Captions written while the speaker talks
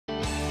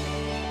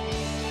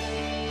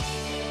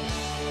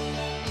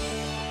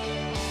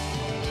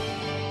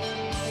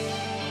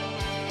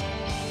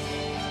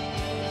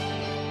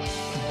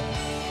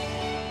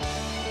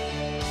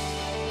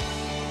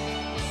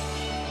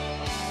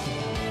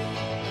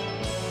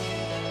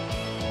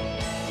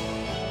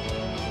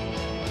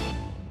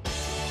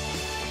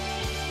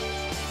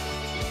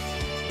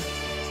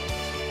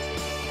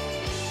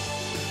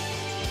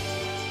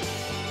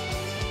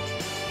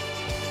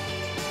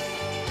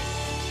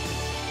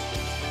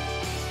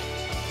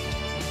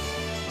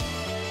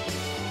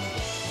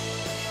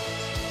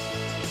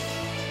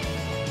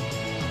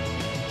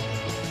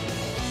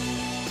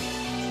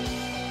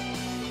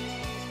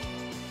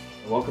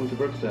Welcome to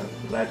Brookstone.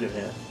 Glad you're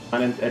here. My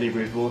name's Eddie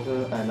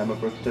Bridgewater and I'm a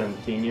Brookstone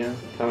senior.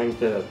 Coming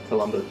to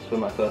Columbus for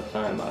my first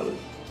time, I was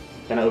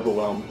kind of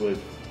overwhelmed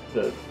with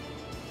the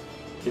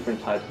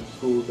different types of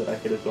schools that I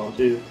could have gone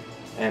to.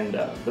 And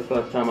the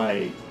first time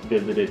I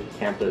visited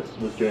campus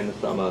was during the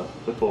summer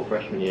before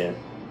freshman year,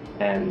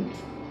 and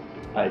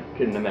I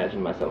couldn't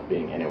imagine myself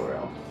being anywhere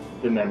else.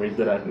 The memories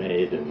that I've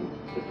made and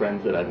the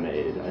friends that I've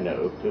made, I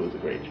know it was a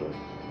great choice.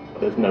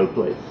 There's no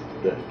place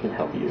that can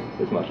help you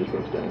as much as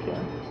Brookstone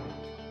can.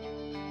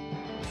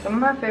 Some of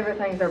my favorite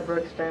things at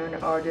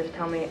Brookstone are just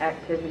how many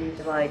activities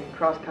like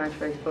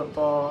cross-country,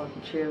 football,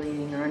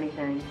 cheerleading, or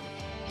anything.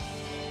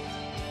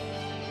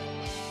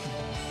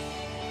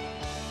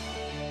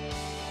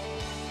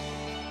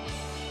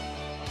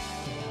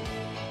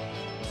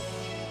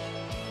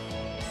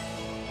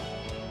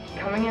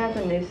 Coming in as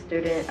a new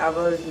student, I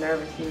was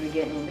nervous in the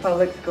beginning.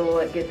 Public school,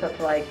 it gets up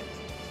to like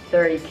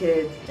 30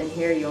 kids, and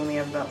here you only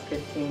have about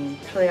 15.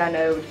 Actually, I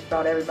know just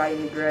about everybody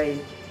in the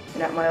grade,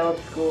 and at my old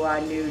school,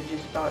 I knew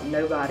just about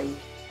nobody.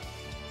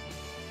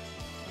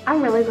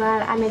 I'm really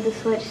glad I made the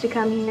switch to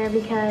come here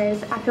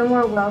because I feel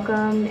more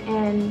welcome,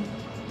 and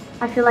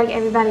I feel like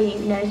everybody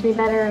knows me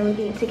better, and we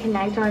get to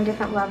connect on a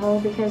different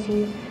level because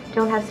you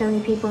don't have so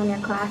many people in your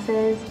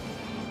classes.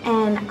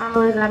 And I'm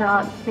really glad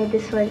I made the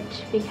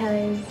switch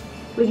because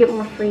we get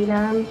more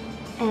freedom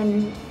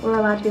and we're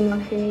allowed to be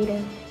more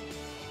creative.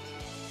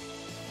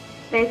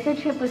 The 8th grade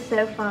trip was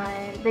so fun.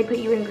 They put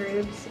you in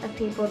groups of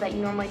people that you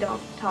normally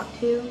don't talk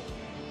to.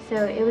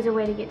 So it was a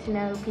way to get to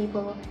know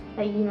people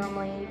that you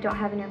normally don't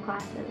have in your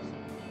classes.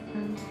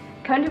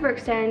 Come to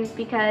Brookstone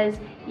because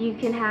you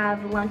can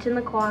have lunch in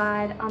the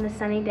quad on a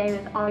sunny day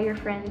with all your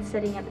friends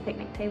sitting at the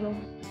picnic table.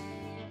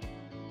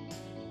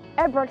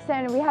 At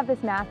Brookstone, we have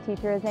this math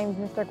teacher. His name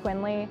is Mr.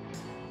 Quinley.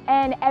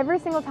 And every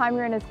single time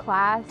you're in his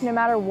class, no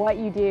matter what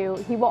you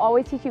do, he will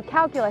always teach you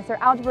calculus or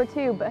algebra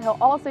 2, but he'll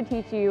also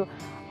teach you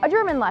a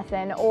German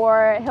lesson,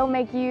 or he'll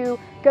make you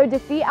go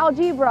defeat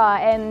algebra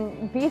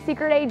and be a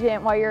secret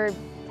agent while you're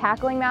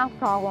tackling math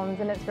problems,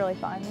 and it's really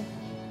fun.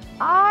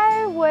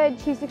 I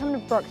would choose to come to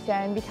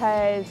Brookstone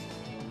because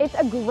it's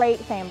a great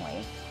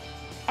family.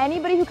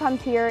 Anybody who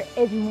comes here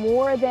is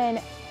more than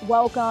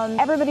welcome.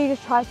 Everybody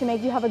just tries to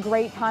make you have a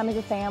great time as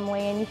a family,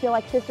 and you feel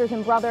like sisters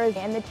and brothers,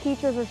 and the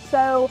teachers are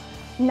so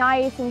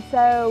nice and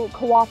so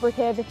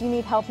cooperative. If you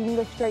need help, you can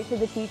go straight to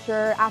the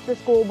teacher after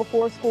school,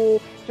 before school,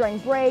 during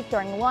break,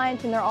 during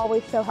lunch, and they're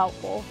always so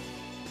helpful.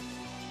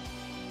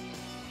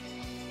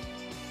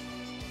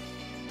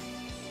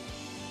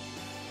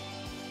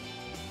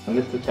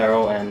 Mr.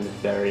 Terrell and Ms.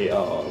 Berry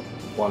are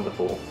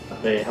wonderful.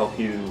 They help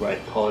you write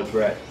college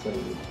recs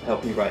and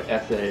help you write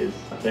essays.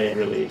 They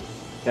really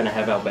kind of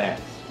have our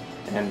backs,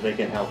 and they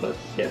can help us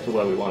get to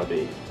where we want to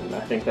be. And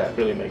I think that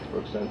really makes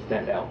Brookstone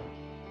stand out.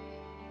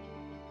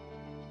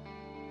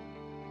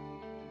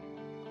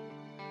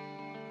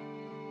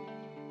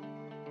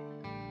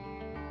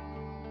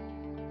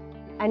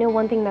 I know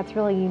one thing that's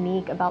really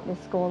unique about this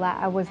school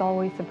that I was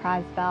always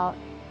surprised about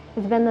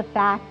has been the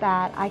fact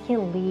that I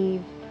can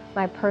leave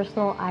my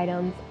personal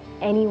items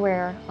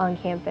anywhere on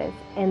campus,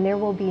 and there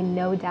will be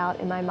no doubt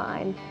in my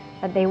mind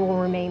that they will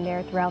remain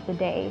there throughout the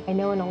day. I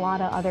know in a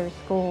lot of other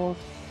schools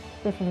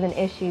this is an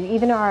issue.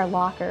 Even our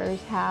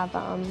lockers have,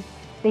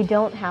 they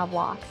don't have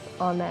locks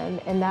on them,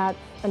 and that's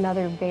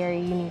another very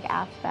unique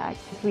aspect.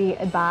 We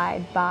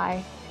abide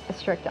by a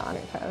strict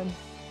honor code.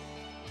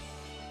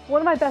 One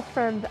of my best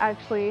friends,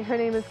 actually, her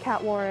name is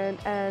Kat Warren,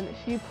 and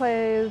she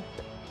plays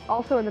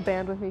also in the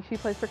band with me. She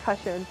plays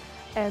percussion,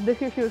 and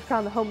this year she was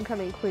crowned the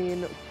homecoming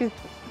queen. She's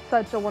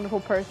such a wonderful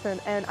person,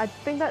 and I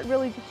think that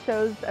really just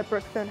shows at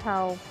Brookstone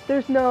how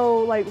there's no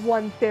like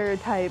one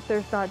stereotype.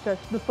 There's not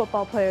just the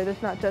football player,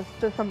 there's not just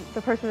the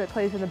person that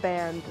plays in the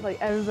band.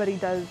 Like, everybody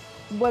does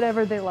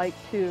whatever they like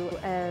to,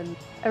 and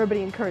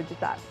everybody encourages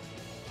that.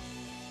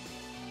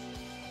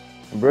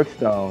 In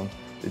Brookstone,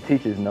 the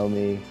teachers know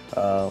me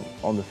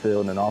on the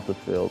field and off the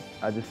field.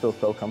 I just feel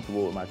so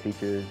comfortable with my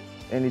teachers.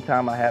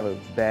 Anytime I have a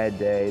bad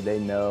day, they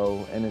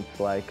know, and it's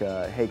like,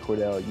 hey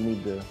Cordell,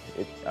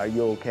 are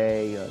you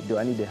okay? Do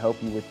I need to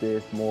help you with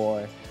this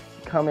more?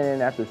 Coming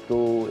in after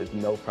school is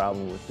no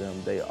problem with them.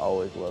 They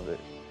always love it.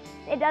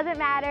 It doesn't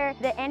matter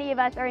that any of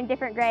us are in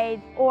different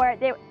grades, or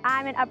that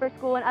I'm in upper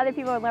school and other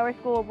people in lower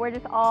school. We're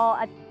just all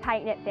a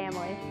tight-knit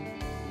family.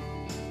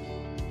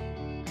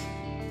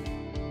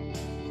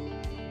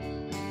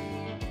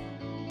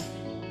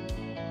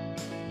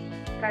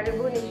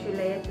 Karibuni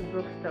shule yetu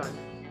Brookstone.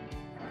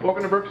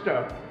 Welcome to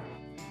Brookstone.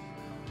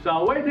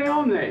 Salvete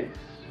omnes.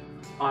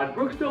 At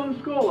Brookstone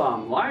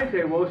Scholam,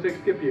 laete vos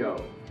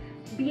excipio.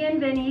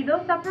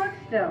 Bienvenidos a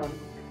Brookstone.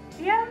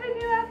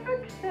 Bienvenido a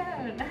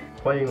Brookstone.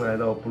 欢迎来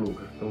到布鲁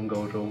克斯通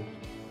高中。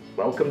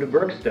 Welcome to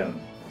Brookstone.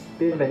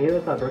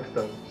 Bienvenidos a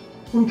Brookstone.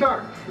 Guten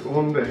Tag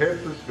und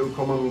herzlich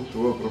willkommen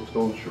zur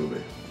Brookstone Schule.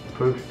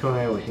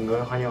 브룩스톤에 오신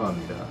걸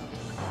환영합니다.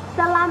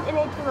 Salam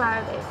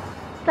Inechimarabe.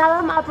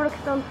 Salam a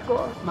Brookstone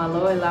School.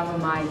 Malo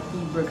Lavamai Ki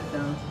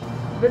Brookstone.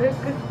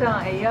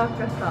 Brookstone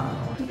Ayokosa.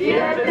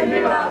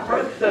 Bienvenido a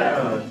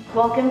Brookstone.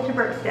 Welcome to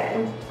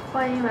Brookstone.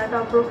 欢迎来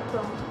到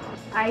Brookstone.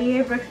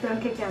 Ayer Brookstone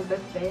que campus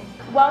day.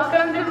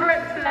 Welcome to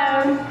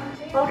Brookstone.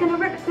 Welcome to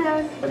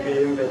Brookstone.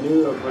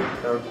 Bienvenido a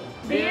Brookstone.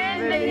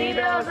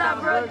 Bienvenidos a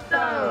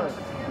Brookstone.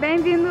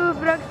 Bem-vindo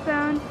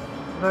Brookstone.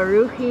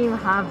 Baruchim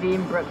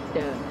Havim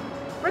Brookstone.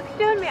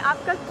 Brookstone में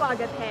आपका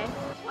स्वागत है.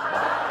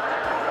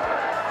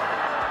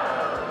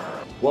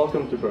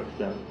 Welcome to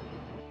Brookstone.